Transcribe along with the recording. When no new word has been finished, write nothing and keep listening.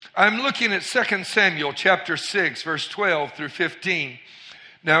I'm looking at 2 Samuel chapter 6, verse 12 through 15.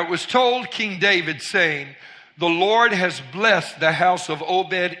 Now it was told King David, saying, the Lord has blessed the house of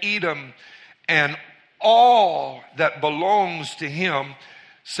Obed-Edom, and all that belongs to him.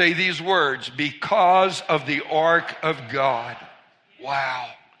 Say these words, because of the ark of God. Wow.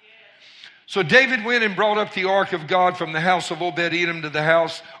 So David went and brought up the ark of God from the house of Obed-Edom to the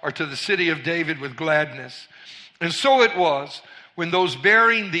house, or to the city of David, with gladness. And so it was, when those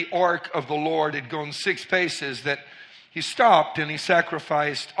bearing the ark of the Lord had gone 6 paces, that he stopped and he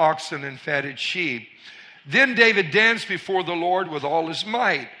sacrificed oxen and fatted sheep. Then David danced before the Lord with all his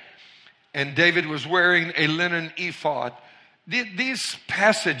might. And David was wearing a linen ephod. These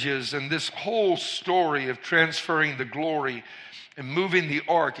passages and this whole story of transferring the glory and moving the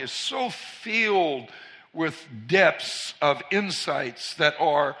ark is so filled with depths of insights that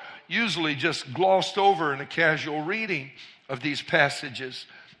are usually just glossed over in a casual reading of these passages.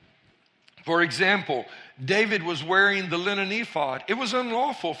 For example, David was wearing the linen ephod. It was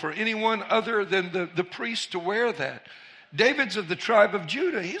unlawful for anyone other than the priest to wear that. David's of the tribe of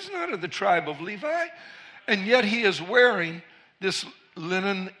Judah. He's not of the tribe of Levi. And yet he is wearing this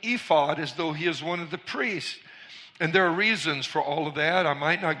linen ephod as though he is one of the priests. And there are reasons for all of that. I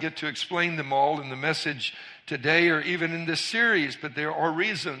might not get to explain them all in the message today or even in this series, but there are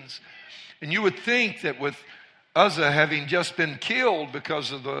reasons. And you would think that with Uzzah having just been killed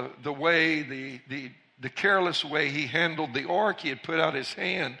because of the way, the careless way he handled the ark, he had put out his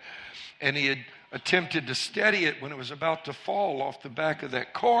hand and he had attempted to steady it when it was about to fall off the back of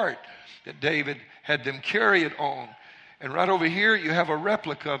that cart that David had them carry it on. And right over here you have a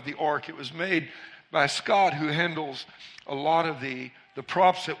replica of the ark. It was made by Scott, who handles a lot of the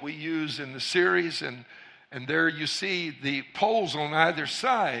props that we use in the series. And there you see the poles on either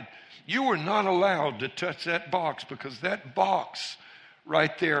side. You were not allowed to touch that box, because that box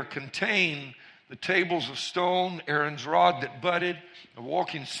right there contained the tables of stone, Aaron's rod that budded, a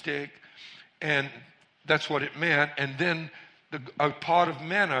walking stick, and that's what it meant. And then a pot of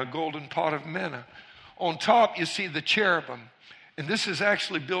manna, a golden pot of manna. On top you see the cherubim, and this is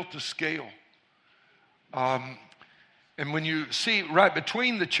actually built to scale. And when you see right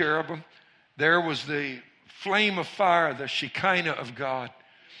between the cherubim, there was the flame of fire, the Shekinah of God.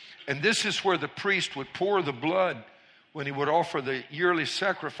 And this is where the priest would pour the blood when he would offer the yearly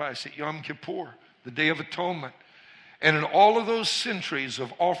sacrifice at Yom Kippur, the Day of Atonement. And in all of those centuries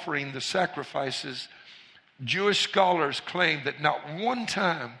of offering the sacrifices, Jewish scholars claim that not one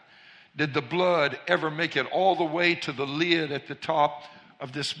time did the blood ever make it all the way to the lid at the top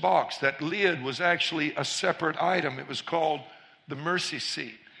of this box. That lid was actually a separate item. It was called the mercy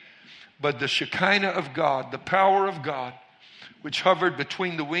seat. But the Shekinah of God, the power of God, which hovered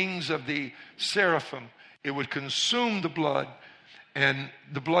between the wings of the seraphim, it would consume the blood, and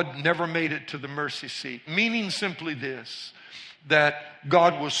the blood never made it to the mercy seat. Meaning simply this, that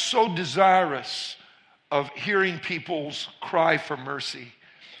God was so desirous of hearing people's cry for mercy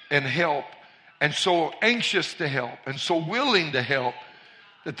and help, and so anxious to help, and so willing to help,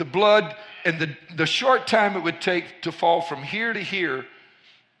 that the blood and the short time it would take to fall from here to here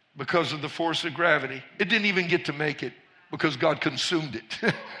because of the force of gravity, it didn't even get to make it, because God consumed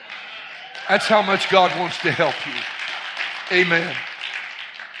it. That's how much God wants to help you. Amen.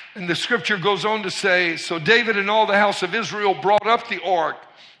 And the scripture goes on to say, so David and all the house of Israel brought up the ark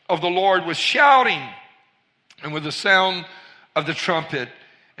of the Lord with shouting and with the sound of the trumpet.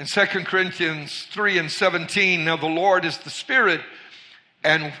 In 2 Corinthians 3:17, now the Lord is the Spirit.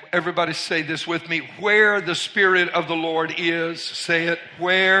 And everybody say this with me, where the Spirit of the Lord is, say it,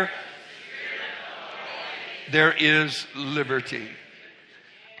 where there is liberty.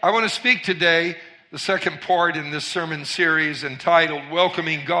 I want to speak today, the second part in this sermon series entitled,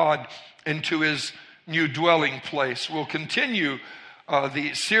 Welcoming God into His New Dwelling Place. We'll continue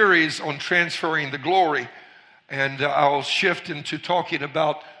the series on transferring the glory, and I'll shift into talking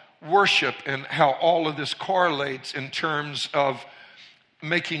about worship and how all of this correlates in terms of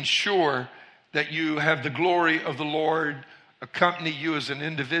making sure that you have the glory of the Lord accompany you as an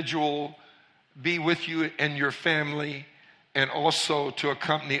individual, be with you and your family, and also to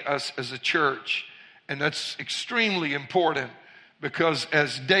accompany us as a church. And that's extremely important, because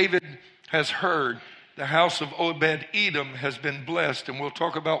as David has heard, the house of Obed-Edom has been blessed. And we'll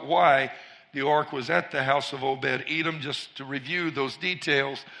talk about why the ark was at the house of Obed-Edom, just to review those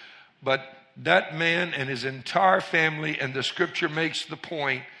details. But that man and his entire family, and the scripture makes the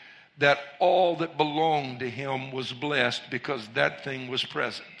point that all that belonged to him was blessed because that thing was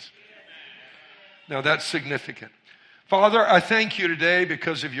present. Now that's significant. Father, I thank you today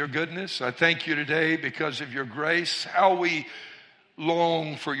because of your goodness. I thank you today because of your grace. How we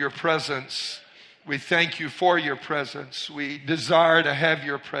long for your presence. We thank you for your presence. We desire to have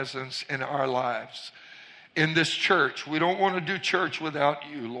your presence in our lives. In this church, we don't want to do church without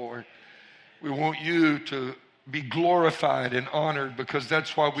you, Lord. We want you to be glorified and honored because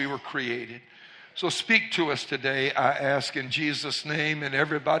that's why we were created. So speak to us today, I ask in Jesus' name. And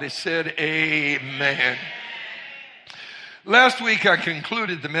everybody said, amen. Last week I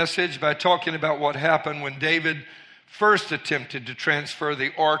concluded the message by talking about what happened when David first attempted to transfer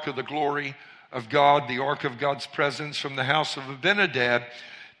the Ark of the Glory of God, the Ark of God's presence, from the house of Abinadab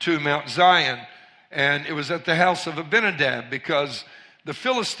to Mount Zion. And it was at the house of Abinadab because the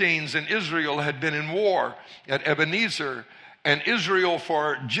Philistines and Israel had been in war at Ebenezer. And Israel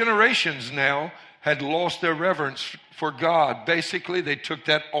for generations now had lost their reverence for God. Basically, they took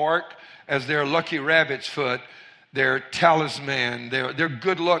that ark as their lucky rabbit's foot, their talisman, their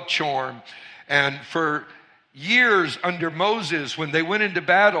good luck charm. And for years under Moses, when they went into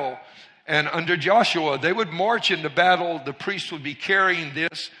battle, and under Joshua, they would march into battle. The priest would be carrying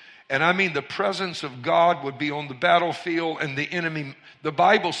this. And I mean, the presence of God would be on the battlefield, and the enemy, the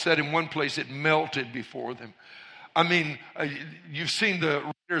Bible said in one place, it melted before them. I mean, you've seen the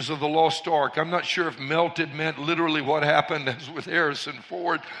Raiders of the Lost Ark. I'm not sure if melted meant literally what happened as with Harrison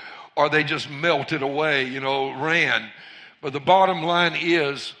Ford, or they just melted away, ran. But the bottom line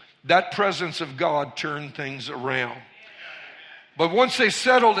is that presence of God turned things around. But once they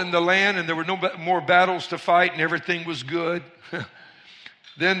settled in the land and there were no more battles to fight and everything was good,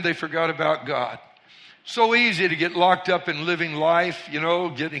 then they forgot about God. So easy to get locked up in living life,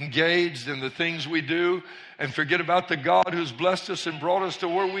 get engaged in the things we do and forget about the God who's blessed us and brought us to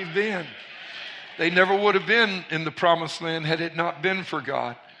where we've been. They never would have been in the promised land had it not been for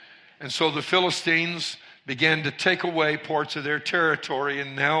God. And so the Philistines began to take away parts of their territory,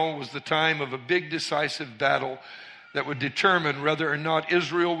 and now was the time of a big decisive battle that would determine whether or not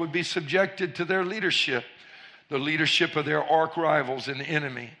Israel would be subjected to their leadership, the leadership of their arch rivals and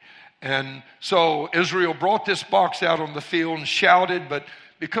enemy. And so Israel brought this box out on the field and shouted, but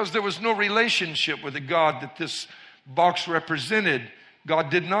because there was no relationship with the God that this box represented, God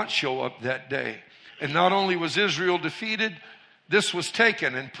did not show up that day. And not only was Israel defeated, this was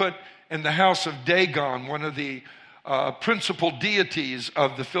taken and put in the house of Dagon, one of the principal deities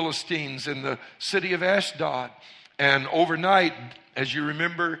of the Philistines in the city of Ashdod. And overnight, as you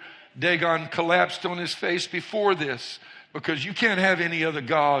remember, Dagon collapsed on his face before this because you can't have any other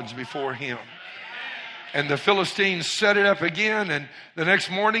gods before him. And the Philistines set it up again, and the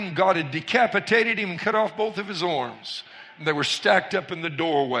next morning God had decapitated him and cut off both of his arms. And they were stacked up in the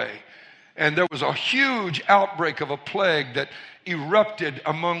doorway. And there was a huge outbreak of a plague that erupted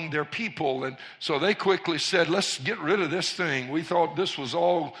among their people. And so they quickly said, let's get rid of this thing. We thought this was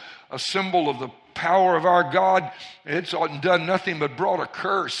all a symbol of the power of our God. It's done nothing but brought a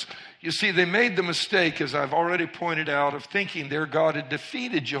curse. You see, they made the mistake, as I've already pointed out, of thinking their God had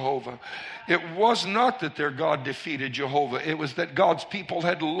defeated Jehovah. It was not that their God defeated Jehovah. It was that God's people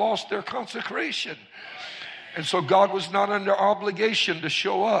had lost their consecration. And so God was not under obligation to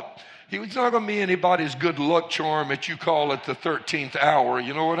show up. He was not going to be anybody's good luck charm that you call at the 13th hour.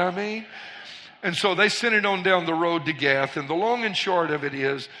 You know what I mean? And so they sent it on down the road to Gath. And the long and short of it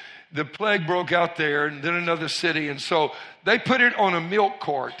is, the plague broke out there and then another city. And so they put it on a milk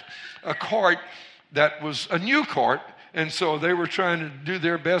cart, a cart that was a new cart. And so they were trying to do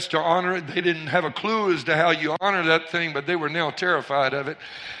their best to honor it. They didn't have a clue as to how you honor that thing, but they were now terrified of it.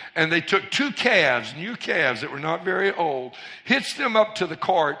 And they took two calves, new calves that were not very old, hitched them up to the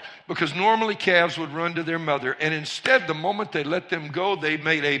cart because normally calves would run to their mother. And instead, the moment they let them go, they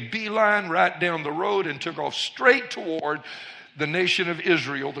made a beeline right down the road and took off straight toward the nation of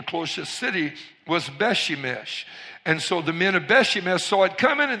Israel. The closest city was Bethshemesh. And so the men of Bethshemesh saw it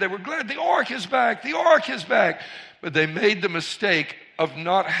coming and they were glad. The ark is back. The ark is back. But they made the mistake of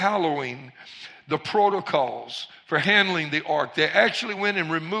not hallowing the protocols for handling the ark. They actually went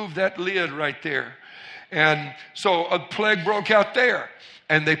and removed that lid right there. And so a plague broke out there.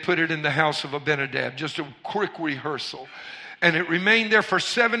 And they put it in the house of Abinadab. Just a quick rehearsal. And it remained there for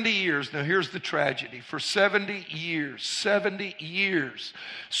 70 years. Now here's the tragedy. For 70 years,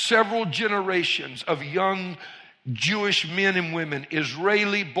 several generations of young Jewish men and women,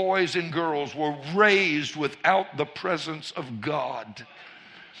 Israeli boys and girls, were raised without the presence of God.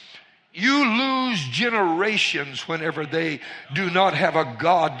 You lose generations whenever they do not have a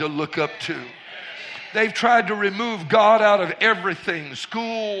God to look up to. They've tried to remove God out of everything,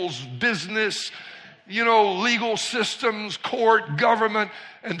 schools, business, legal systems, court, government,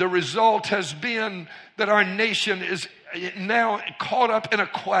 and the result has been that our nation is now caught up in a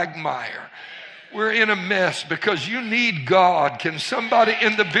quagmire. We're in a mess because you need God. Can somebody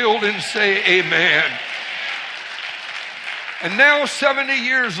in the building say amen? And now 70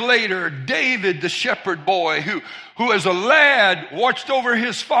 years later, David, the shepherd boy, who as a lad watched over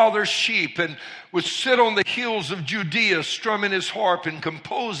his father's sheep and would sit on the hills of Judea strumming his harp and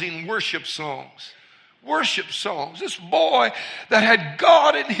composing worship songs. Worship songs. This boy that had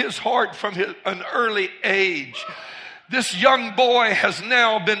God in his heart from an early age. This young boy has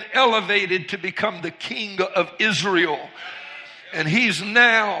now been elevated to become the king of Israel. And he's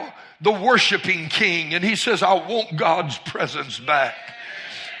now the worshiping king. And he says, I want God's presence back.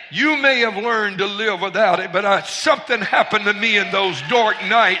 You may have learned to live without it, but something happened to me in those dark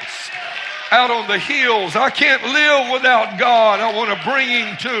nights out on the hills. I can't live without God. I want to bring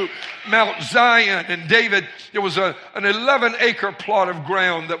him to Mount Zion. And David, there was an 11-acre plot of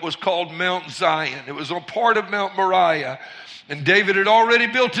ground that was called Mount Zion. It was a part of Mount Moriah. And David had already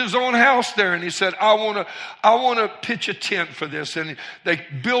built his own house there. And he said, I want to pitch a tent for this. And they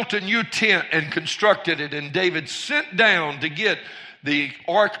built a new tent and constructed it. And David sent down to get the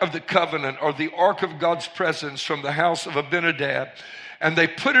Ark of the Covenant, or the Ark of God's presence, from the house of Abinadab. And they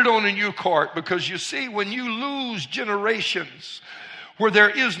put it on a new cart, because you see, when you lose generations where there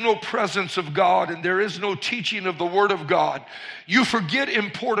is no presence of God and there is no teaching of the Word of God, you forget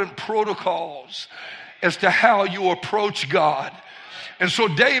important protocols as to how you approach God. And so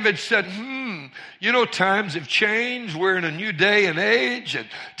David said, times have changed. We're in a new day and age, and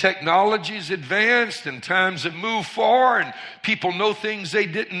technology's advanced, and times have moved far, and people know things they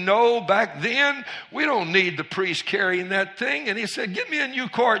didn't know back then. We don't need the priest carrying that thing. And he said, get me a new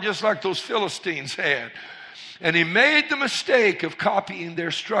cart just like those Philistines had. And he made the mistake of copying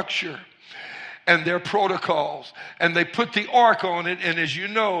their structure and their protocols. And they put the ark on it. And as you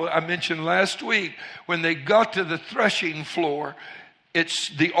know, I mentioned last week, when they got to the threshing floor,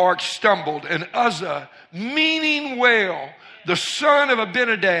 the ark stumbled. And Uzzah, meaning well, the son of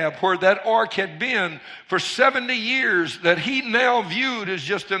Abinadab, where that ark had been for 70 years, that he now viewed as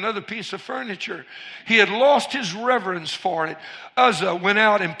just another piece of furniture, he had lost his reverence for it. Uzzah went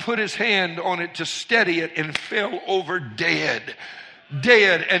out and put his hand on it to steady it and fell over dead.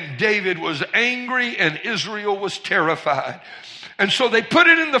 And David was angry and Israel was terrified. And so they put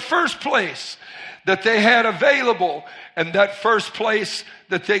it in the first place that they had available. And that first place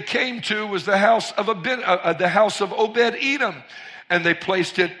that they came to was the house of Obed-Edom. And they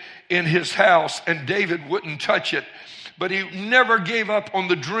placed it in his house, and David wouldn't touch it. But he never gave up on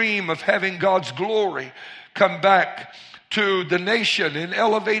the dream of having God's glory come back to the nation and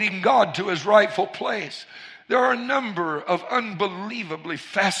elevating God to his rightful place. There are a number of unbelievably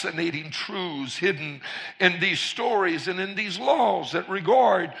fascinating truths hidden in these stories and in these laws that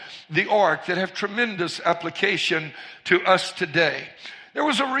regard the ark that have tremendous application to us today. There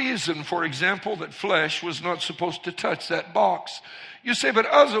was a reason, for example, that flesh was not supposed to touch that box. You say, but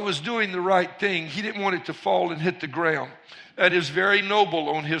Uzzah was doing the right thing. He didn't want it to fall and hit the ground. That is very noble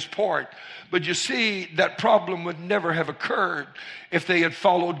on his part. But you see, that problem would never have occurred if they had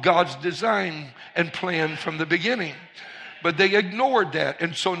followed God's design and plan from the beginning. But they ignored that.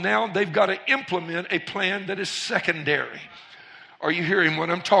 And so now they've got to implement a plan that is secondary. Are you hearing what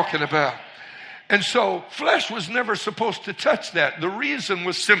I'm talking about? And so flesh was never supposed to touch that. The reason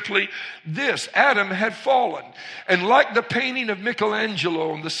was simply this: Adam had fallen. And like the painting of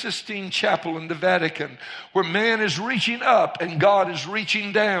Michelangelo in the Sistine Chapel in the Vatican, where man is reaching up and God is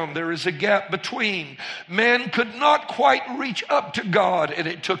reaching down, there is a gap between. Man could not quite reach up to God, and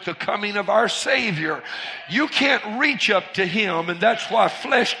it took the coming of our Savior. You can't reach up to him, and that's why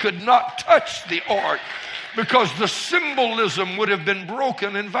flesh could not touch the ark, because the symbolism would have been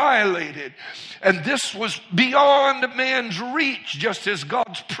broken and violated. And this was beyond man's reach, just as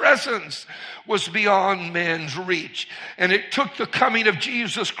God's presence was beyond man's reach. And it took the coming of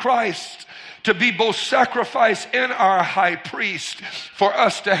Jesus Christ to be both sacrifice and our high priest for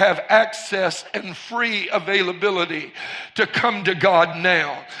us to have access and free availability to come to God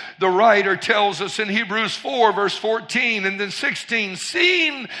now. The writer tells us in Hebrews 4 verse 14 and then 16,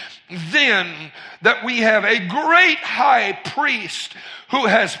 seeing then that we have a great high priest who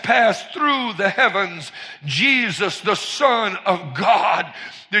has passed through the heavens, Jesus, the Son of God.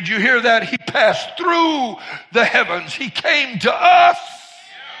 Did you hear that? He passed through the heavens. He came to us.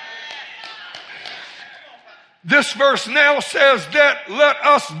 This verse now says that let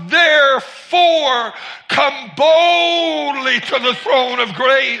us therefore come boldly to the throne of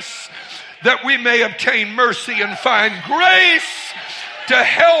grace, that we may obtain mercy and find grace to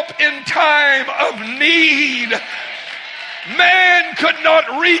help in time of need. Man could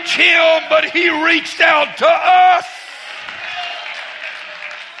not reach him, but he reached out to us.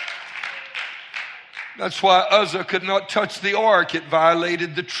 That's why Uzzah could not touch the ark. It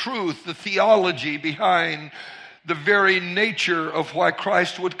violated the truth, the theology behind the very nature of why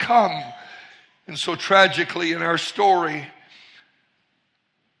Christ would come. And so tragically in our story,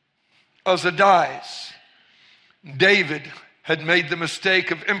 Uzzah dies. David had made the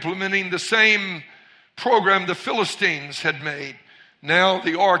mistake of implementing the same program the Philistines had made. Now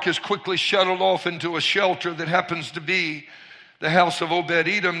the ark is quickly shuttled off into a shelter that happens to be the house of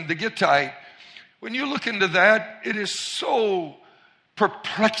Obed-Edom the Gittite. When you look into that, it is so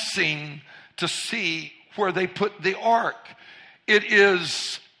perplexing to see where they put the ark. It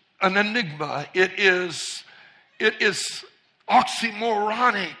is an enigma. It is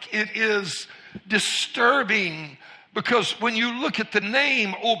oxymoronic. It is disturbing, because when you look at the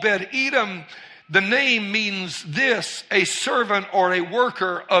name Obed-Edom, the name means this: a servant or a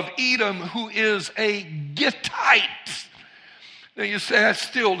worker of Edom who is a Gittite. Now you say, that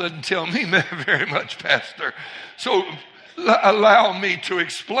still doesn't tell me very much, Pastor. So allow me to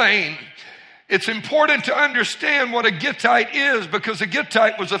explain. It's important to understand what a Gittite is, because a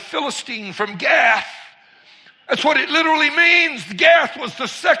Gittite was a Philistine from Gath. That's what it literally means. Gath was the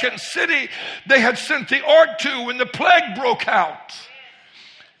second city they had sent the ark to when the plague broke out.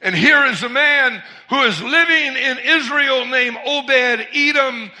 And here is a man who is living in Israel named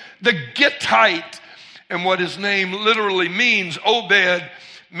Obed-Edom the Gittite. And what his name literally means, Obed,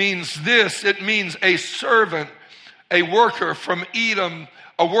 means this. It means a servant, a worker from Edom,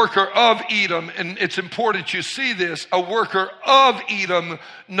 a worker of Edom. And it's important you see this: a worker of Edom,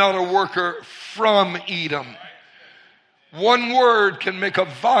 not a worker from Edom. One word can make a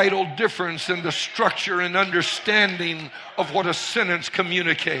vital difference in the structure and understanding of what a sentence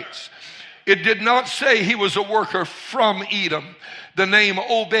communicates. It did not say he was a worker from Edom. The name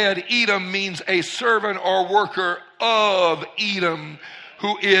Obed-Edom means a servant or worker of Edom,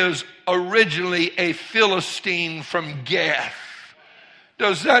 who is originally a Philistine from Gath.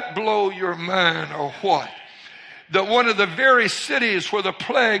 Does that blow your mind or what? That one of the very cities where the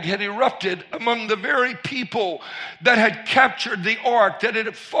plague had erupted, among the very people that had captured the ark, that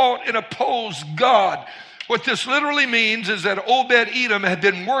had fought and opposed God. What this literally means is that Obed-Edom had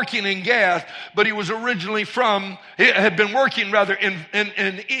been working in Gath, but he was originally Obed-Edom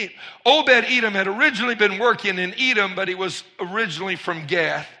had originally been working in Edom, but he was originally from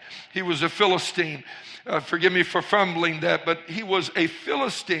Gath. He was a Philistine. Forgive me for fumbling that, but he was a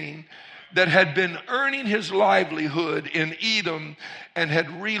Philistine that had been earning his livelihood in Edom and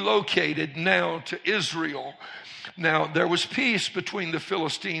had relocated now to Israel. Now, there was peace between the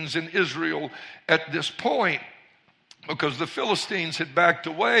Philistines and Israel at this point, because the Philistines had backed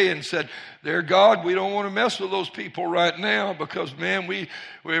away and said, "Dear God, we don't want to mess with those people right now, because, man, we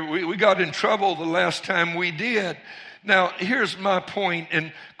got in trouble the last time we did." Now, here's my point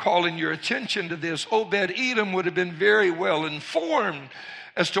in calling your attention to this. Obed-Edom would have been very well informed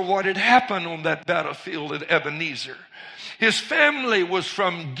as to what had happened on that battlefield at Ebenezer. His family was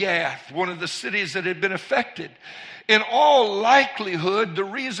from Gath, one of the cities that had been affected. In all likelihood, the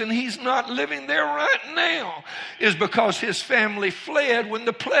reason he's not living there right now is because his family fled when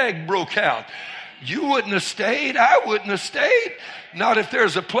the plague broke out. You wouldn't have stayed. I wouldn't have stayed. Not if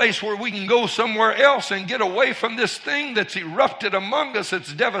there's a place where we can go somewhere else and get away from this thing that's erupted among us,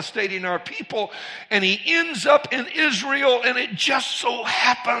 that's devastating our people. And he ends up in Israel, and it just so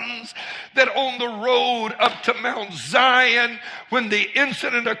happens that on the road up to Mount Zion, when the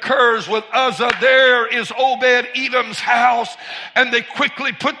incident occurs with Uzzah, there is Obed-Edom's house, and they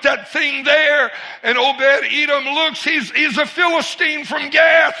quickly put that thing there. And Obed-Edom looks, he's a Philistine from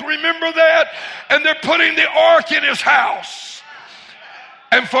Gath, remember that? And they're putting the ark in his house.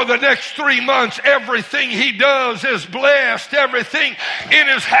 And for the next 3 months, everything he does is blessed. Everything in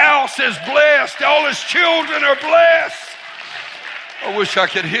his house is blessed. All his children are blessed. I wish I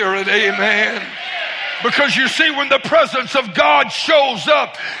could hear an amen. Because you see, when the presence of God shows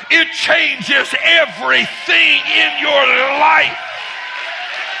up, it changes everything in your life.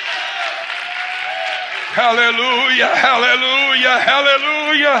 Hallelujah, hallelujah,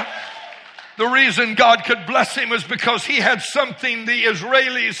 hallelujah. The reason God could bless him is because he had something the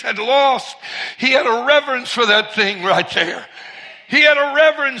Israelis had lost. He had a reverence for that thing right there. He had a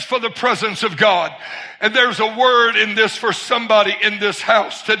reverence for the presence of God. And there's a word in this for somebody in this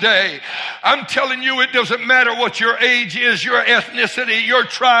house today. I'm telling you, it doesn't matter what your age is, your ethnicity, your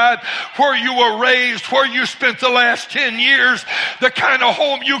tribe, where you were raised, where you spent the last 10 years, the kind of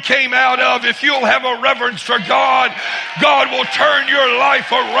home you came out of. If you'll have a reverence for God, God will turn your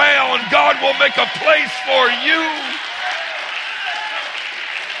life around. God will make a place for you.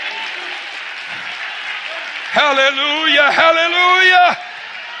 Hallelujah, hallelujah.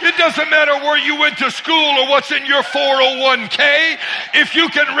 It doesn't matter where you went to school or what's in your 401k. If you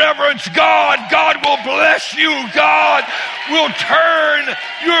can reverence God, God will bless you. God will turn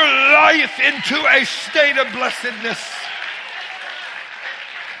your life into a state of blessedness.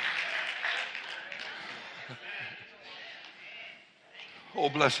 Oh,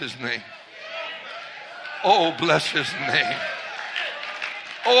 bless his name. Oh, bless his name.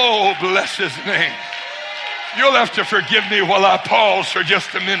 Oh, bless his name. You'll have to forgive me while I pause for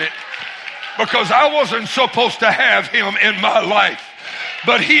just a minute, because I wasn't supposed to have him in my life,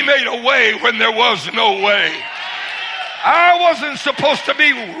 but he made a way when there was no way. I wasn't supposed to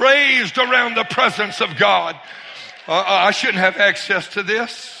be raised around the presence of God. I shouldn't have access to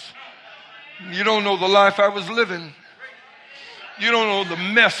this. You don't know the life I was living. You don't know the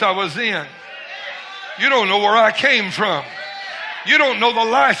mess I was in. You don't know where I came from. You don't know the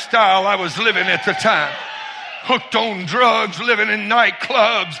lifestyle I was living at the time. Hooked on drugs, living in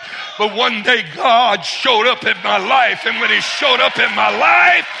nightclubs. But one day God showed up in my life, and when he showed up in my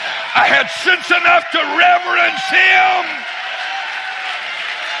life, I had sense enough to reverence him.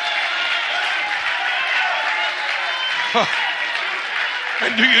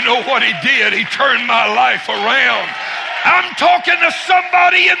 And do you know what he did? He turned my life around. I'm talking to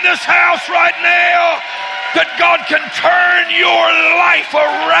somebody in this house right now that God can turn your life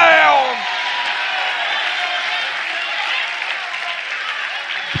around.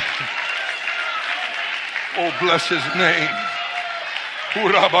 Oh, bless his name.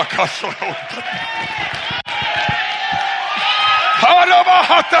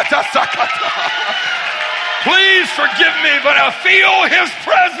 Please forgive me, but I feel his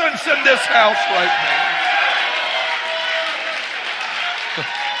presence in this house right now.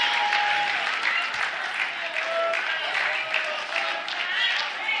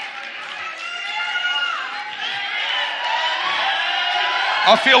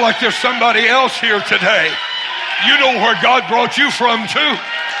 I feel like there's somebody else here today. You know where God brought you from too.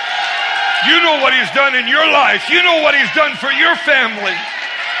 You know what he's done in your life. You know what he's done for your family.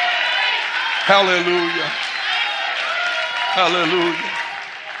 Hallelujah. Hallelujah.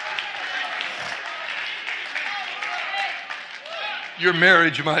 Your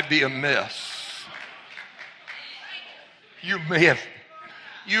marriage might be a mess. You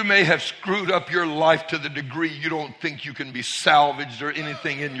may have screwed up your life to the degree you don't think you can be salvaged, or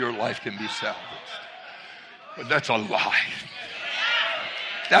anything in your life can be salvaged. But that's a lie.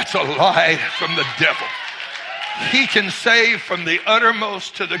 That's a lie from the devil. He can save from the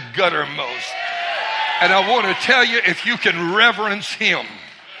uttermost to the guttermost. And I want to tell you, if you can reverence him.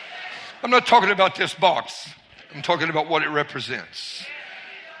 I'm not talking about this box. I'm talking about what it represents.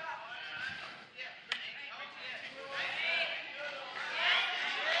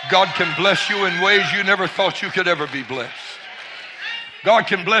 God can bless you in ways you never thought you could ever be blessed. God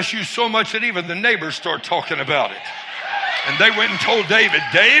can bless you so much that even the neighbors start talking about it. And they went and told David,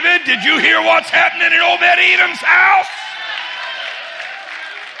 David, did you hear what's happening in Obed-Edom's house?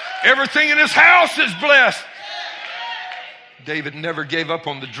 Everything in his house is blessed. David never gave up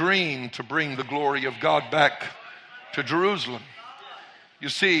on the dream to bring the glory of God back to Jerusalem. You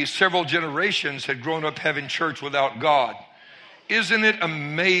see, several generations had grown up having church without God. Isn't it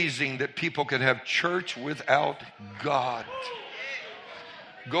amazing that people can have church without God?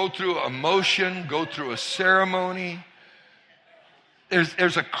 Go through emotion, go through a ceremony.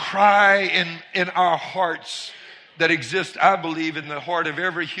 There's a cry in our hearts that exists, I believe, in the heart of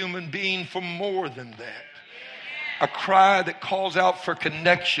every human being for more than that. A cry that calls out for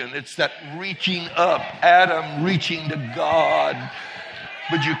connection. It's that reaching up, Adam reaching to God,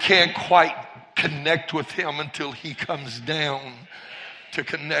 but you can't quite connect with him until he comes down to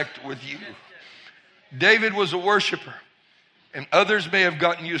connect with you. David was a worshiper, and others may have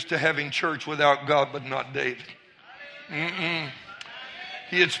gotten used to having church without God, but not David.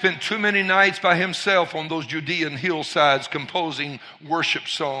 He had spent too many nights by himself on those Judean hillsides composing worship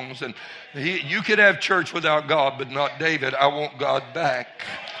songs. And you could have church without God, but not David. I want God back.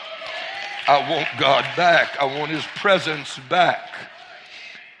 I want God back. I want his presence back.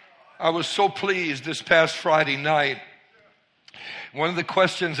 I was so pleased this past Friday night. One of the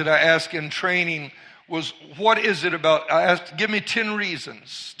questions that I asked in training was, what is it about, I asked, give me 10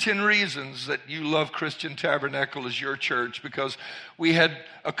 reasons that you love Christian Tabernacle as your church, because we had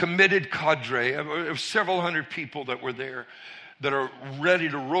a committed cadre of several hundred people that were there that are ready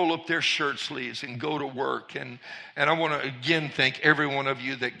to roll up their shirt sleeves and go to work. And I want to again thank every one of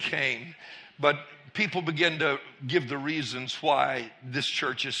you that came. But people begin to give the reasons why this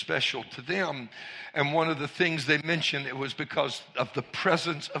church is special to them. And one of the things they mentioned, it was because of the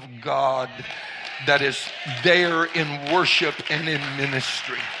presence of God that is there in worship and in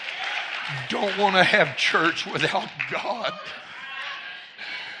ministry. Don't want to have church without God.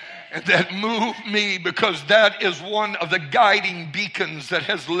 And that moved me because that is one of the guiding beacons that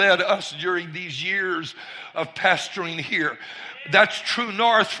has led us during these years of pastoring here. That's true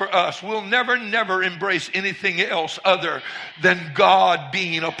north for us. We'll never embrace anything else other than God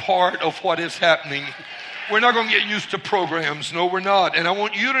being a part of what is happening. We're not going to get used to programs. No, we're not. And I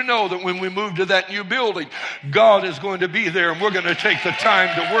want you to know that when we move to that new building, God is going to be there, and we're going to take the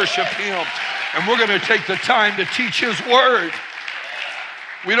time to worship Him. And we're going to take the time to teach His Word.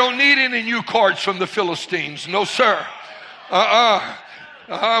 We don't need any new carts from the Philistines. No, sir.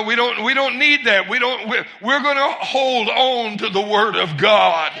 We don't need that. We're going to hold on to the Word of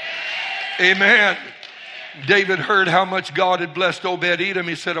God. Amen. David heard how much God had blessed Obed-Edom.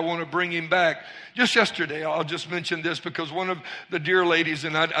 He said, I want to bring him back. Just yesterday, I'll just mention this because one of the dear ladies,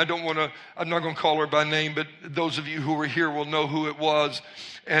 and I'm not going to call her by name, but those of you who were here will know who it was.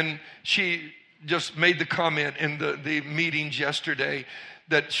 And she just made the comment in the meetings yesterday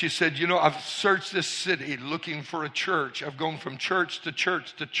that she said, I've searched this city looking for a church. I've gone from church to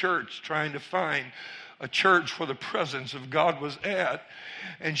church to church trying to find a church where the presence of God was at.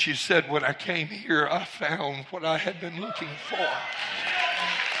 And she said, when I came here, I found what I had been looking for.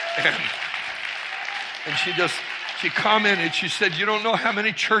 And she commented, she said, you don't know how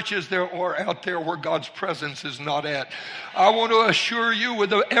many churches there are out there where God's presence is not at. I want to assure you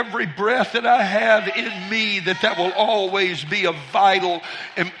with every breath that I have in me that will always be of vital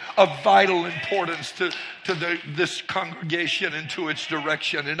importance to this congregation and to its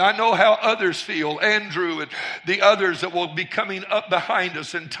direction. And I know how others feel, Andrew and the others that will be coming up behind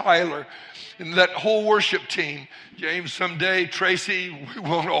us, and Tyler and that whole worship team. James, someday, Tracy, we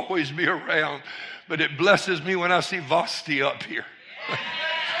won't always be around. But it blesses me when I see Vasti up here.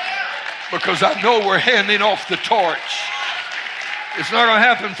 Because I know we're handing off the torch. It's not going to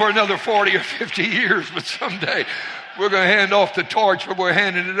happen for another 40 or 50 years, but someday we're going to hand off the torch, but we're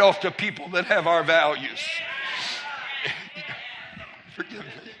handing it off to people that have our values. Forgive me.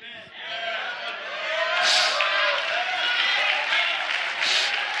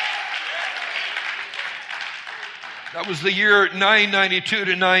 That was the year 992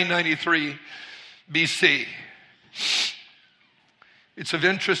 to 993. BC. It's of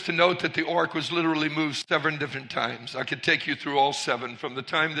interest to note that the ark was literally moved 7 different times. I could take you through all 7 from the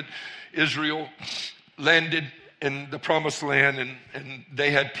time that Israel landed in the promised land and they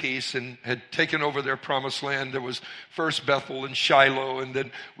had peace and had taken over their promised land. There was first Bethel and Shiloh, and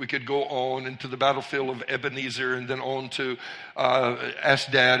then we could go on into the battlefield of Ebenezer, and then on to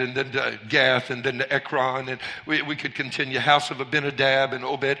Ashdod, and then to Gath, and then to Ekron, and we could continue house of Abinadab and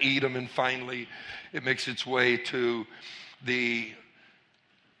Obed-Edom, and finally it makes its way to the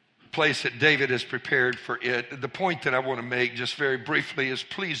place that David has prepared for it. The point that I want to make just very briefly is,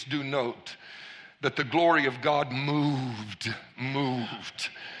 please do note that the glory of God moved.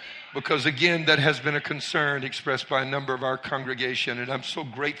 Because again, that has been a concern expressed by a number of our congregation, and I'm so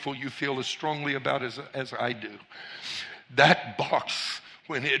grateful you feel as strongly about it as I do. That box,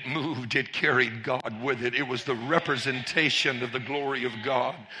 when it moved, it carried God with it. It was the representation of the glory of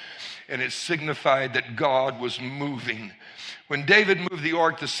God, and it signified that God was moving. When David moved the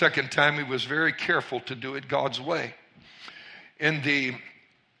ark the second time, he was very careful to do it God's way. In the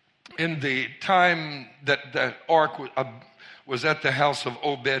time that the ark was at the house of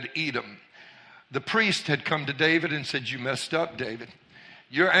Obed-Edom, the priest had come to David and said, you messed up, David.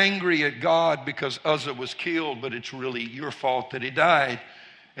 You're angry at God because Uzzah was killed, but it's really your fault that he died.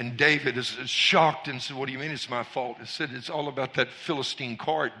 And David is shocked and said, what do you mean it's my fault? He said, it's all about that Philistine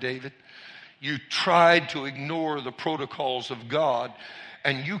cart, David. You tried to ignore the protocols of God,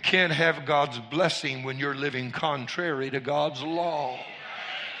 and you can't have God's blessing when you're living contrary to God's law.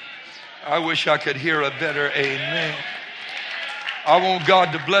 I wish I could hear a better amen. I want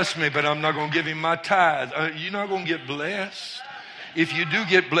God to bless me, but I'm not going to give him my tithe. You're not going to get blessed. If you do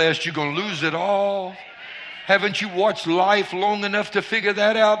get blessed, you're going to lose it all. Haven't you watched life long enough to figure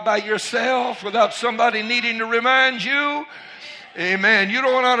that out by yourself without somebody needing to remind you? Amen. You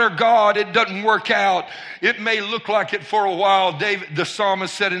don't honor God, it doesn't work out. It may look like it for a while. David, the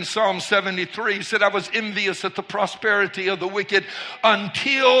psalmist, said in Psalm 73, he said, I was envious at the prosperity of the wicked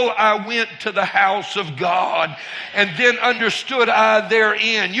until I went to the house of God, and then understood I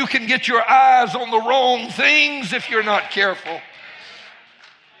therein. You can get your eyes on the wrong things if you're not careful.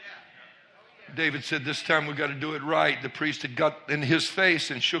 David said, this time we got to do it right. The priest had got in his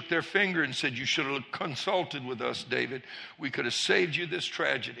face and shook their finger and said, you should have consulted with us, David. We could have saved you this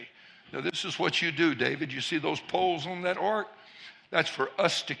tragedy. Now, this is what you do, David. You see those poles on that ark? That's for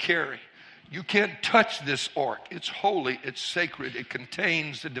us to carry. You can't touch this ark. It's holy. It's sacred. It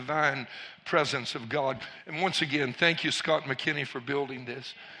contains the divine presence of God. And once again, thank you, Scott McKinney, for building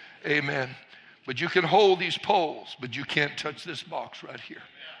this. Amen. But you can hold these poles, but you can't touch this box right here.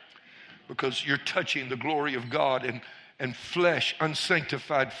 Because you're touching the glory of God, and flesh,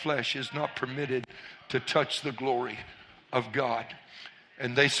 unsanctified flesh, is not permitted to touch the glory of God.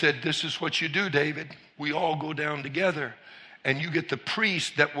 And they said, this is what you do, David. We all go down together, and you get the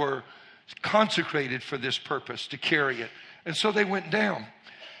priests that were consecrated for this purpose to carry it. And so they went down.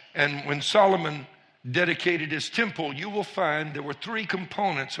 And when Solomon dedicated his temple, you will find there were 3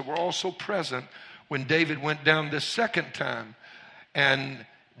 components that were also present when David went down the second time. And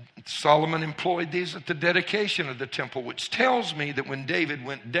Solomon employed these at the dedication of the temple, which tells me that when David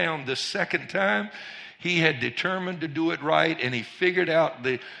went down the second time, he had determined to do it right, and he figured out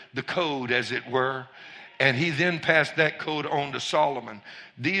the code, as it were, and he then passed that code on to Solomon.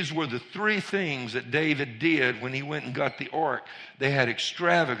 These were the 3 things that David did when he went and got the ark. They had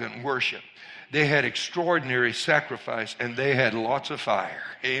extravagant worship. They had extraordinary sacrifice, and they had lots of fire.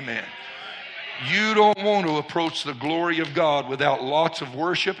 Amen. You don't want to approach the glory of God without lots of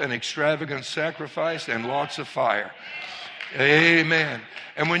worship and extravagant sacrifice and lots of fire. Amen.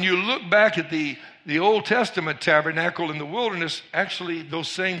 And when you look back at the Old Testament tabernacle in the wilderness, actually those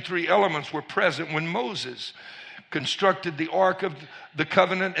same 3 elements were present when Moses constructed the Ark of the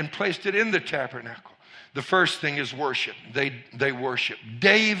Covenant and placed it in the tabernacle. The first thing is worship. They worship.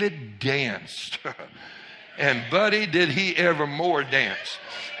 David danced. And buddy, did he ever more dance.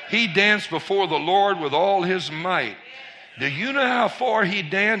 He danced before the Lord with all his might. Do you know how far he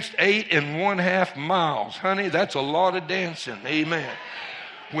danced? 8 1/2 miles. Honey, that's a lot of dancing. Amen.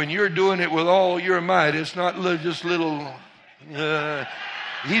 When you're doing it with all your might, it's not just little...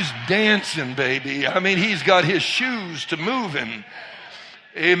 he's dancing, baby. I mean, he's got his shoes to move him.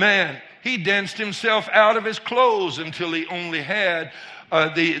 Amen. He danced himself out of his clothes until he only had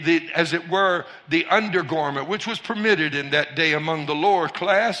as it were, the undergarment, which was permitted in that day among the lower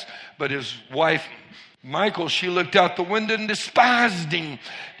class. But his wife, Michal, she looked out the window and despised him.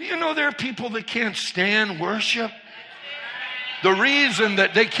 Do you know there are people that can't stand worship? The reason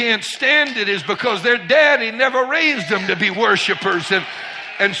that they can't stand it is because their daddy never raised them to be worshipers.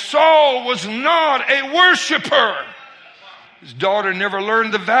 And Saul was not a worshiper. His daughter never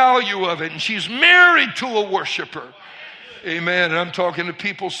learned the value of it, and she's married to a worshiper. Amen. And I'm talking to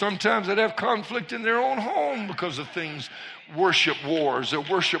people sometimes that have conflict in their own home because of things, worship wars, or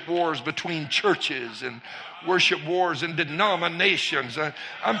worship wars between churches, and worship wars in denominations.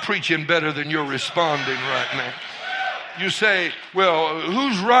 I'm preaching better than you're responding right now. You say, well,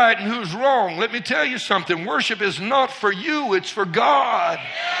 who's right and who's wrong? Let me tell you something. Worship is not for you, it's for God.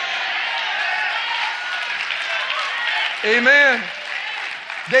 Amen.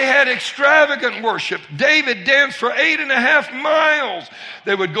 They had extravagant worship. David danced for 8 1/2 miles.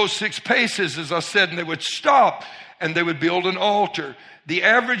 They would go 6 paces, as I said, and they would stop, and they would build an altar. The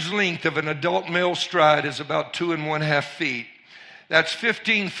average length of an adult male stride is about 2 1/2 feet. That's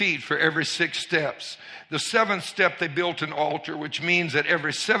 15 feet for every 6 steps. The 7th step, they built an altar, which means that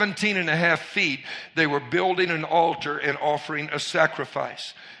every 17 1/2 feet, they were building an altar and offering a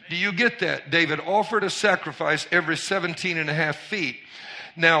sacrifice. Do you get that? David offered a sacrifice every 17 1/2 feet.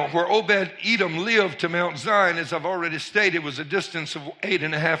 Now, where Obed-Edom lived to Mount Zion, as I've already stated, was a distance of 8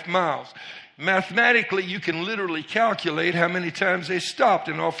 1/2 miles. Mathematically, you can literally calculate how many times they stopped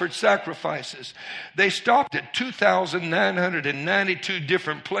and offered sacrifices. They stopped at 2,992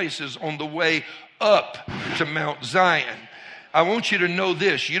 different places on the way up to Mount Zion. I want you to know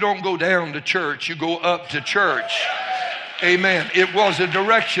this. You don't go down to church, you go up to church. Amen. It was a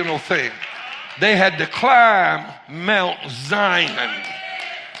directional thing. They had to climb Mount Zion.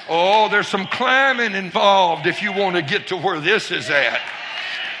 Oh, there's some climbing involved if you want to get to where this is at.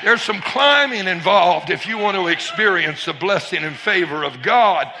 There's some climbing involved if you want to experience the blessing and favor of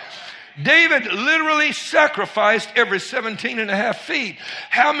God. David literally sacrificed every 17 1/2 feet.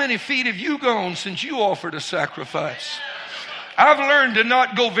 How many feet have you gone since you offered a sacrifice? I've learned to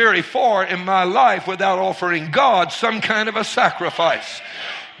not go very far in my life without offering God some kind of a sacrifice.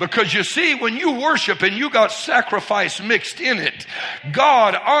 Because you see, when you worship and you got sacrifice mixed in it,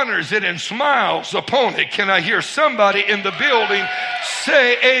 God honors it and smiles upon it. Can I hear somebody in the building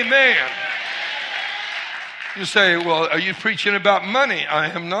say amen? You say, well, are you preaching about money? I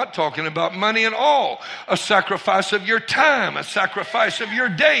am not talking about money at all. A sacrifice of your time, a sacrifice of your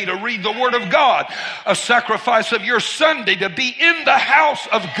day to read the Word of God, a sacrifice of your Sunday to be in the house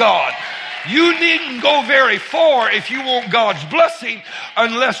of God. You needn't go very far if you want God's blessing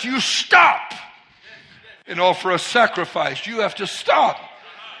unless you stop and offer a sacrifice. You have to stop.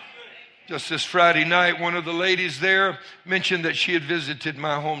 Just this Friday night, one of the ladies there mentioned that she had visited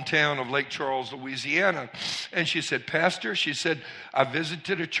my hometown of Lake Charles, Louisiana. And she said, Pastor, she said, I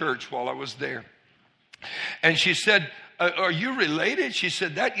visited a church while I was there. And she said, are you related? She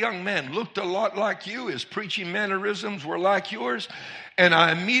said, that young man looked a lot like you. His preaching mannerisms were like yours. And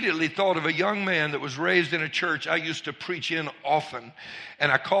I immediately thought of a young man that was raised in a church I used to preach in often.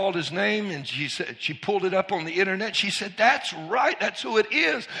 And I called his name, and she said, she pulled it up on the internet. She said, that's right. That's who it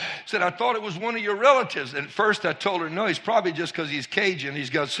is. Said, I thought it was one of your relatives. And at first I told her, no, he's probably just because he's Cajun.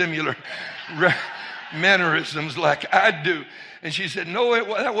 He's got similar mannerisms like I do. And she said, no,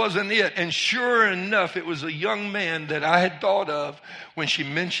 that wasn't it. And sure enough, it was a young man that I had thought of when she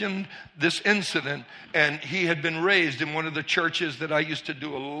mentioned this incident. And he had been raised in one of the churches that I used to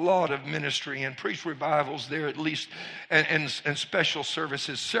do a lot of ministry and preach revivals there at least, and special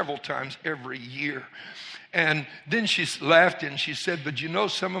services several times every year. And then she laughed and she said, but you know,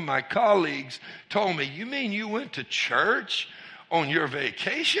 some of my colleagues told me, you mean you went to church on your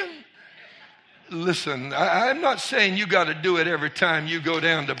vacation? Listen, I'm not saying you got to do it every time you go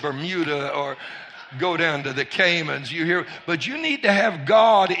down to Bermuda or go down to the Caymans. You hear, but you need to have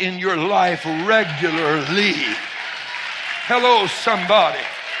God in your life regularly. Hello, somebody.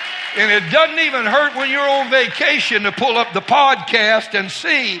 And it doesn't even hurt when you're on vacation to pull up the podcast and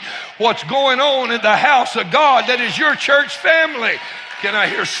see what's going on in the house of God that is your church family. Can I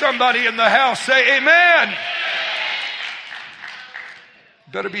hear somebody in the house say amen?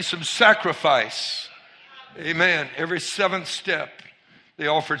 Better be some sacrifice. Amen. Every seventh step, they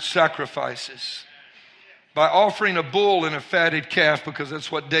offered sacrifices. By offering a bull and a fatted calf, because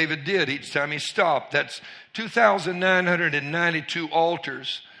that's what David did each time he stopped. That's 2,992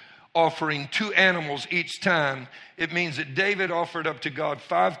 altars offering 2 animals each time. It means that David offered up to God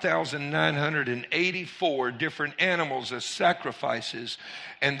 5,984 different animals as sacrifices,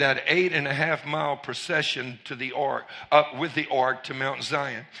 and that 8.5-mile procession to the ark, with the ark to Mount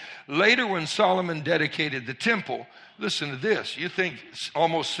Zion. Later, when Solomon dedicated the temple, listen to this. You think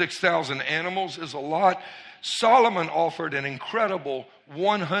almost 6,000 animals is a lot? Solomon offered an incredible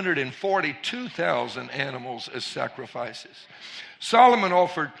 142,000 animals as sacrifices. Solomon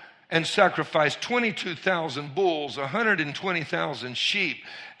offered and sacrificed 22,000 bulls, 120,000 sheep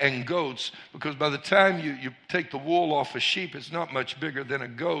and goats, because by the time you take the wool off a sheep, it's not much bigger than a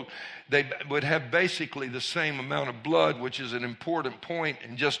goat. They would have basically the same amount of blood, which is an important point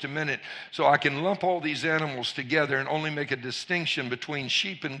in just a minute. So I can lump all these animals together and only make a distinction between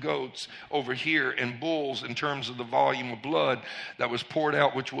sheep and goats over here and bulls in terms of the volume of blood that was poured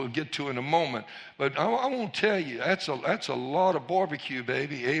out, which we'll get to in a moment. But I won't tell you, that's a lot of barbecue,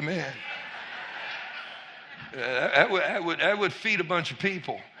 baby. Amen. That would feed a bunch of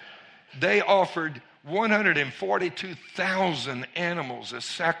people. They offered 142,000 animals as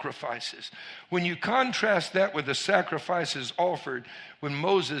sacrifices. When you contrast that with the sacrifices offered when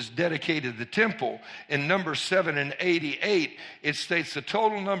Moses dedicated the temple, in Numbers 7 and 88, it states the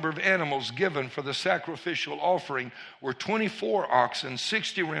total number of animals given for the sacrificial offering were 24 oxen,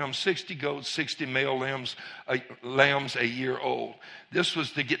 60 rams, 60 goats, 60 male lambs a year old. This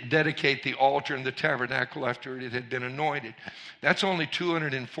was to dedicate the altar and the tabernacle after it had been anointed. That's only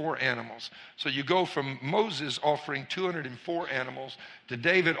 204 animals. So you go from Moses offering 204 animals to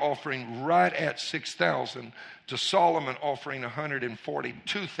David offering right at 6,000 to Solomon offering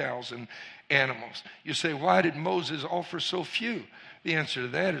 142,000 animals. You say, why did Moses offer so few? The answer to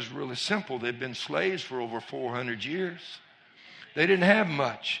that is really simple. They'd been slaves for over 400 years. They didn't have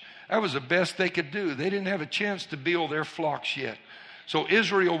much. That was the best they could do. They didn't have a chance to build their flocks yet. So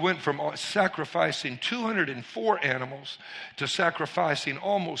Israel went from sacrificing 204 animals to sacrificing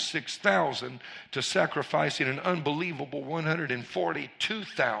almost 6,000 to sacrificing an unbelievable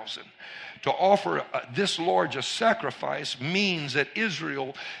 142,000. To offer this large a sacrifice means that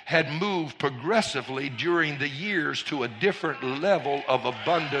Israel had moved progressively during the years to a different level of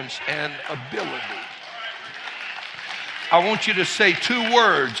abundance and ability. I want you to say 2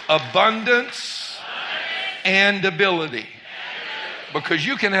 words, abundance and ability. Because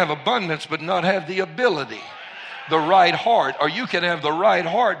you can have abundance but not have the ability. the right heart, or you can have the right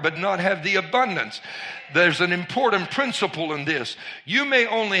heart but not have the abundance. There's an important principle in this. You may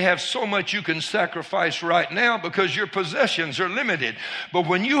only have so much you can sacrifice right now because your possessions are limited. But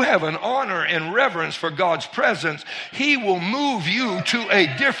when you have an honor and reverence for God's presence, He will move you to a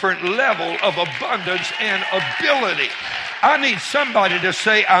different level of abundance and ability. I need somebody to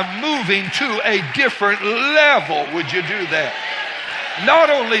say, I'm moving to a different level. Would you do that? Not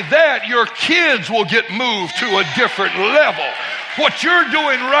only that, your kids will get moved to a different level. What you're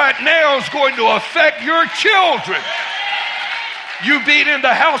doing right now is going to affect your children. You being in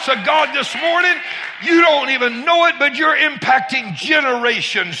the house of God this morning, you don't even know it, but you're impacting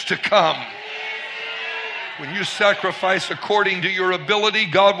generations to come. When you sacrifice according to your ability,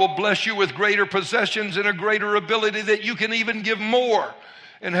 God will bless you with greater possessions and a greater ability that you can even give more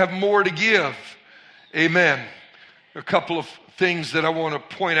and have more to give. Amen. A couple of things that I want to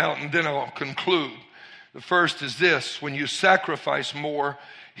point out and then I'll conclude. The first is this: when you sacrifice more,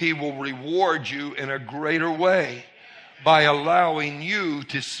 He will reward you in a greater way by allowing you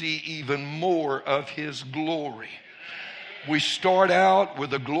to see even more of His glory. We start out with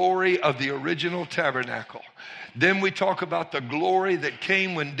the glory of the original tabernacle. Then we talk about the glory that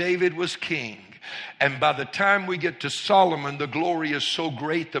came when David was king. And by the time we get to Solomon, the glory is so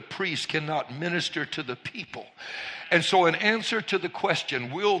great the priest cannot minister to the people. And so in answer to the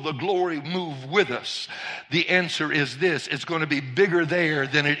question, will the glory move with us? The answer is this: it's going to be bigger there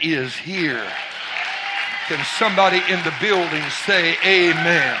than it is here. Can somebody in the building say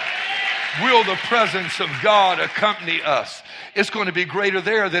amen? Will the presence of God accompany us? It's going to be greater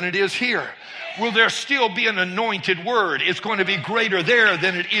there than it is here. Will there still be an anointed word? It's going to be greater there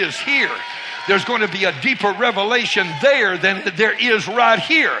than it is here. There's going to be a deeper revelation there than there is right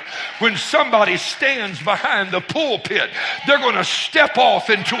here. When somebody stands behind the pulpit, they're going to step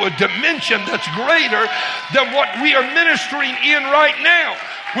off into a dimension that's greater than what we are ministering in right now.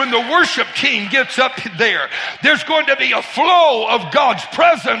 When the worship team gets up there, there's going to be a flow of God's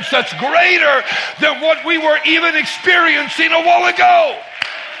presence that's greater than what we were even experiencing a while ago.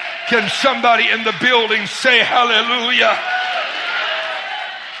 Can somebody in the building say hallelujah?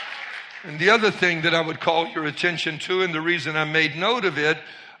 And the other thing that I would call your attention to, and the reason I made note of it,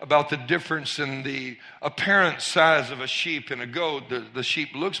 about the difference in the apparent size of a sheep and a goat. The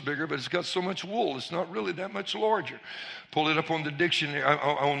sheep looks bigger, but it's got so much wool. It's not really that much larger. Pull it up on the dictionary,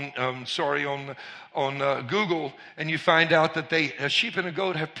 on Google, and you find out that a sheep and a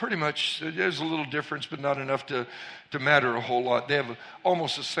goat have pretty much, there's a little difference, but not enough to matter a whole lot. They have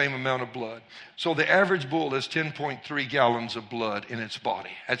almost the same amount of blood. So the average bull has 10.3 gallons of blood in its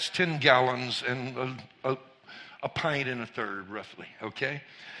body. That's 10 gallons and a pint and a third, roughly, okay?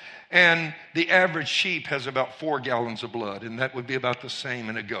 And the average sheep has about 4 gallons of blood, and that would be about the same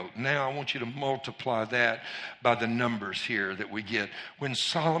in a goat. Now I want you to multiply that by the numbers here that we get. When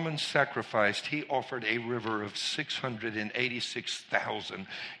Solomon sacrificed, he offered a river of 686,000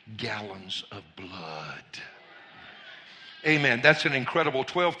 gallons of blood. Amen. That's an incredible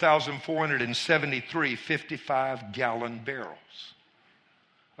 12,473 55-gallon barrels.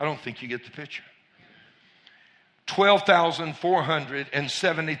 I don't think you get the picture.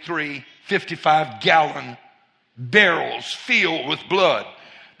 12,473 55-gallon barrels filled with blood.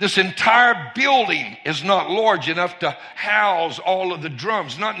 This entire building is not large enough to house all of the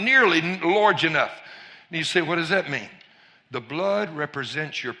drums, not nearly large enough. And you say, what does that mean? The blood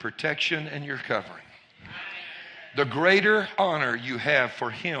represents your protection and your covering. The greater honor you have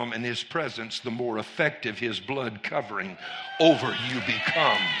for Him and His presence, the more effective His blood covering over you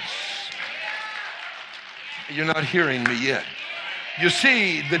becomes. You're not hearing me yet. You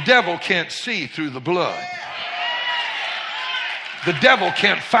see, the devil can't see through the blood. The devil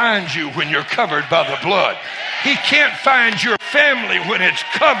can't find you when you're covered by the blood. He can't find your family when it's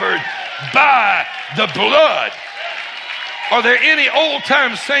covered by the blood. Are there any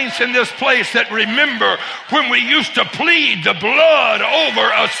old-time saints in this place that remember when we used to plead the blood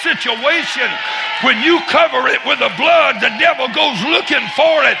over a situation? When you cover it with the blood, the devil goes looking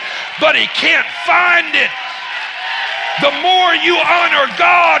for it, but he can't find it. The more you honor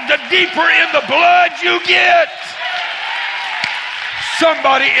God, the deeper in the blood you get.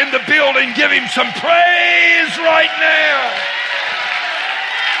 Somebody in the building, give Him some praise right now.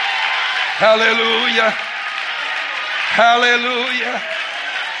 Hallelujah. Hallelujah.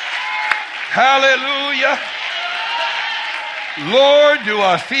 Hallelujah. Lord, do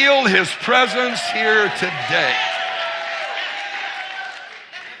I feel His presence here today?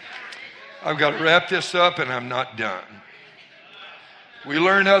 I've got to wrap this up and I'm not done. We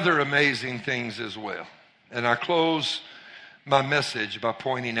learn other amazing things as well. And I close my message by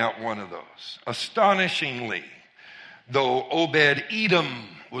pointing out one of those. Astonishingly, though Obed-Edom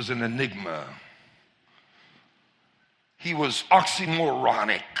was an enigma. He was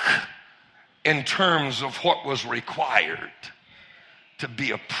oxymoronic in terms of what was required to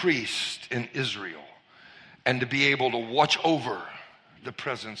be a priest in Israel and to be able to watch over the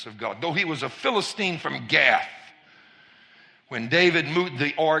presence of God. Though he was a Philistine from Gath, when David moved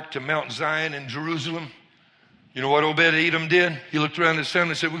the ark to Mount Zion in Jerusalem, you know what Obed-Edom did? He looked around his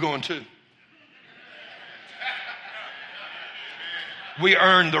family and said, we're going too. We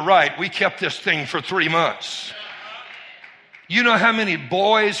earned the right. We kept this thing for 3 months. You know how many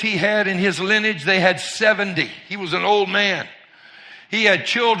boys he had in his lineage? They had 70. He was an old man. He had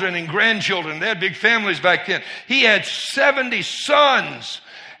children and grandchildren. They had big families back then. He had 70 sons.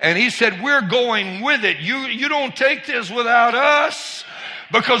 And he said, we're going with it. You don't take this without us,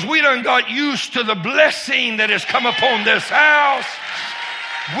 because we done got used to the blessing that has come upon this house.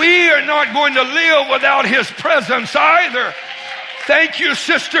 We are not going to live without his presence either. Thank you,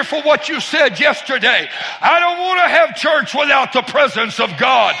 sister, for what you said yesterday. I don't want to have church without the presence of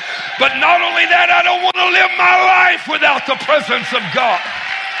God. But not only that, I don't want to live my life without the presence of God.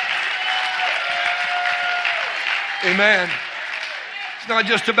 Amen. It's not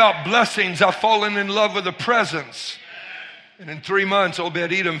just about blessings. I've fallen in love with the presence. And in 3 months,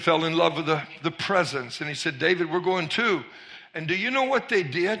 Obed-Edom fell in love with the presence. And he said, David, we're going too. And do you know what they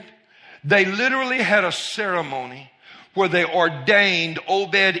did? They literally had a ceremony where they ordained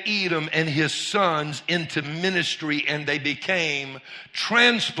Obed-Edom and his sons into ministry, and they became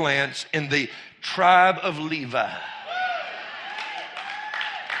transplants in the tribe of Levi.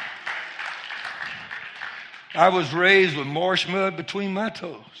 I was raised with marsh mud between my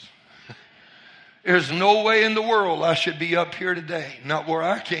toes. There's no way in the world I should be up here today. Not where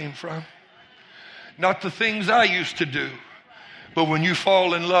I came from. Not the things I used to do. But when you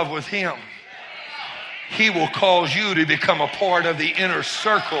fall in love with him, he will cause you to become a part of the inner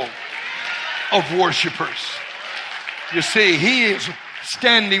circle of worshipers. You see, he is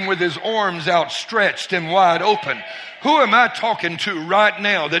standing with his arms outstretched and wide open. Who am I talking to right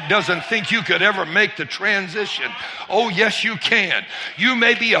now that doesn't think you could ever make the transition? Oh, yes, you can. You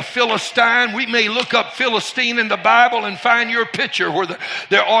may be a Philistine. We may look up Philistine in the Bible and find your picture where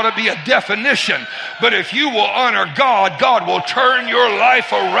there ought to be a definition. But if you will honor God, God will turn your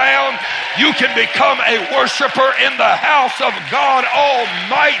life around. You can become a worshiper in the house of God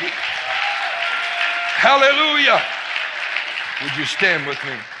Almighty. Hallelujah. Would you stand with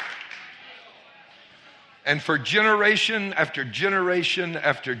me? And for generation after generation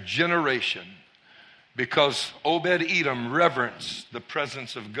after generation, because Obed-Edom reverenced the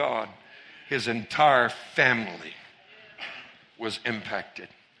presence of God, his entire family was impacted.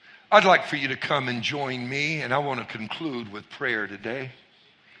 I'd like for you to come and join me, and I want to conclude with prayer today.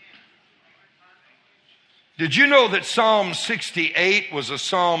 Did you know that Psalm 68 was a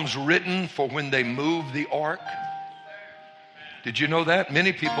psalms written for when they moved the ark? Did you know that?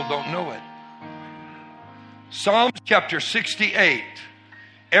 Many people don't know it. Psalms chapter 68,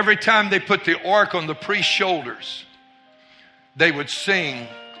 every time they put the ark on the priest's shoulders, they would sing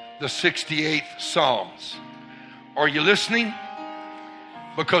the 68th Psalms. Are you listening?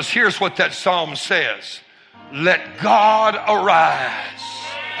 Because here's what that psalm says. Let God arise.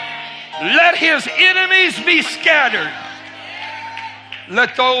 Let his enemies be scattered.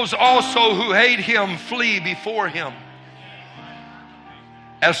 Let those also who hate him flee before him.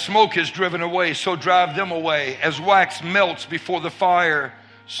 As smoke is driven away, so drive them away. As wax melts before the fire,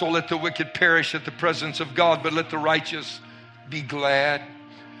 so let the wicked perish at the presence of God, but let the righteous be glad.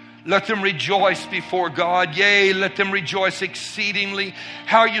 Let them rejoice before God. Yea, let them rejoice exceedingly.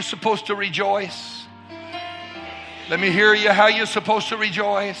 How are you supposed to rejoice? Let me hear you. How are you supposed to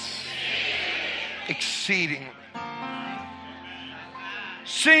rejoice? Exceedingly.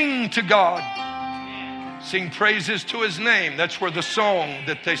 Sing to God. Sing praises to his name. That's where the song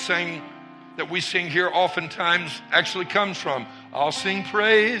that they sing, that we sing here oftentimes actually comes from. I'll sing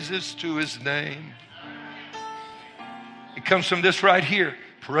praises to his name. It comes from this right here.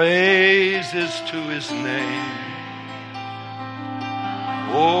 Praises to his name.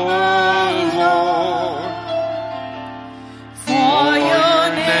 Oh Lord, for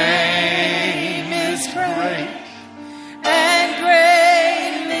your name is great and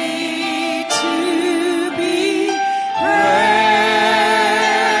greatly to be praised.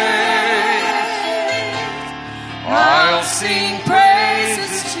 I'll sing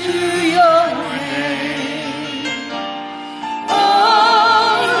praises to your name.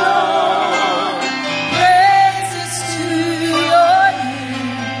 Oh Lord, praises to your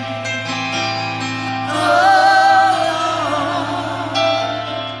name.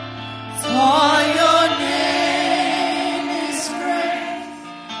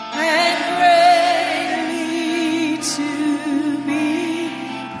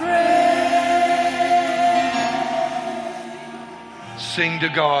 Sing to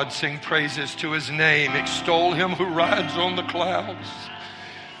God, sing praises to his name. Extol him who rides on the clouds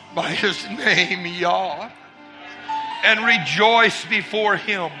by his name, Yah. And rejoice before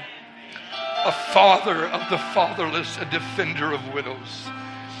him, a father of the fatherless, a defender of widows.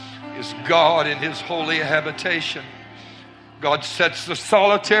 Is God in his holy habitation. God sets the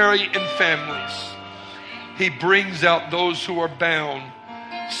solitary in families. He brings out those who are bound.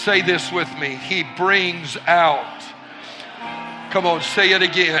 Say this with me. He brings out. Come on, say it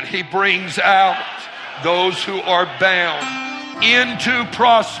again. He brings out those who are bound into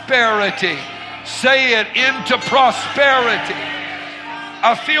prosperity. Say it, into prosperity.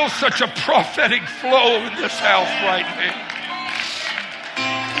 I feel such a prophetic flow in this house right now.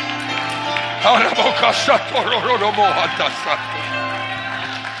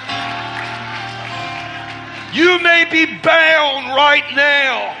 You may be bound right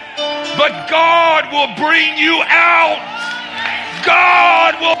now, but God will bring you out.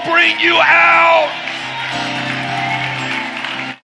 God will bring you out.